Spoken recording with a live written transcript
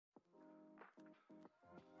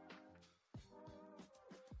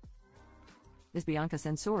Is Bianca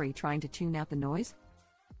Censori trying to tune out the noise?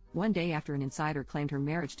 One day after an insider claimed her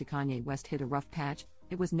marriage to Kanye West hit a rough patch,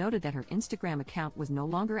 it was noted that her Instagram account was no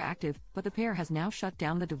longer active, but the pair has now shut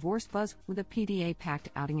down the divorce buzz with a PDA-packed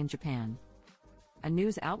outing in Japan. A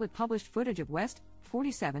news outlet published footage of West,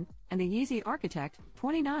 47, and the Yeezy architect,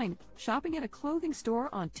 29, shopping at a clothing store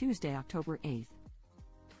on Tuesday, October 8.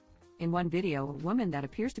 In one video, a woman that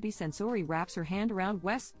appears to be Censori wraps her hand around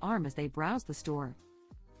West's arm as they browse the store.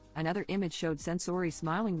 Another image showed Censori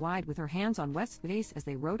smiling wide with her hands on West's face as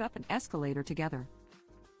they rode up an escalator together.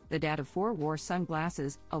 The dad of four wore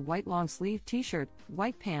sunglasses, a white long-sleeved t-shirt,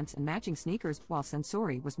 white pants and matching sneakers, while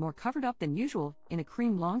Censori was more covered up than usual, in a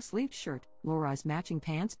cream long-sleeved shirt, low-rise matching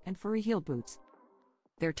pants, and furry-heeled boots.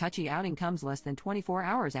 Their touchy outing comes less than 24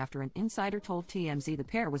 hours after an insider told TMZ the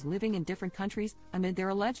pair was living in different countries amid their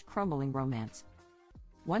alleged crumbling romance.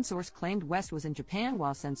 One source claimed West was in Japan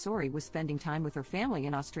while Censori was spending time with her family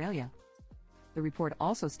in Australia. The report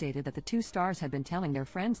also stated that the two stars had been telling their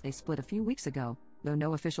friends they split a few weeks ago, though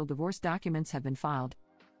no official divorce documents have been filed.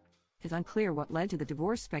 It's unclear what led to the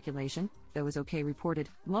divorce speculation, though as OK reported,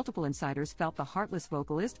 multiple insiders felt the heartless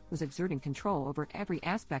vocalist was exerting control over every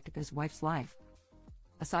aspect of his wife's life.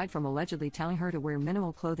 Aside from allegedly telling her to wear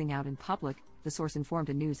minimal clothing out in public, the source informed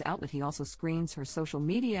a news outlet he also screens her social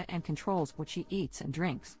media and controls what she eats and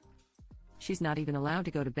drinks. She's not even allowed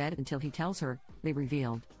to go to bed until he tells her, they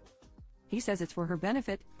revealed. He says it's for her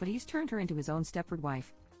benefit, but he's turned her into his own Stepford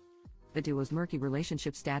wife. The duo's murky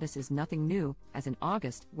relationship status is nothing new, as in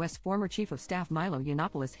August, West's former chief of staff Milo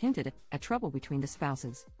Yiannopoulos hinted at trouble between the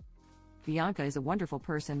spouses. "Bianca is a wonderful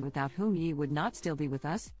person without whom ye would not still be with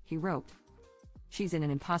us," he wrote. "She's in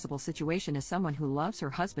an impossible situation as someone who loves her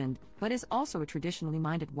husband, but is also a traditionally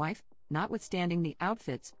minded wife, notwithstanding the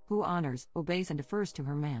outfits, who honors, obeys and defers to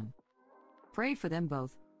her man. Pray for them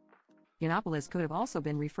both." Yiannopoulos could have also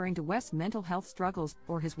been referring to West's mental health struggles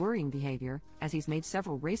or his worrying behavior, as he's made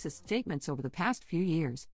several racist statements over the past few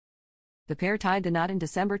years. The pair tied the knot in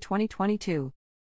December 2022.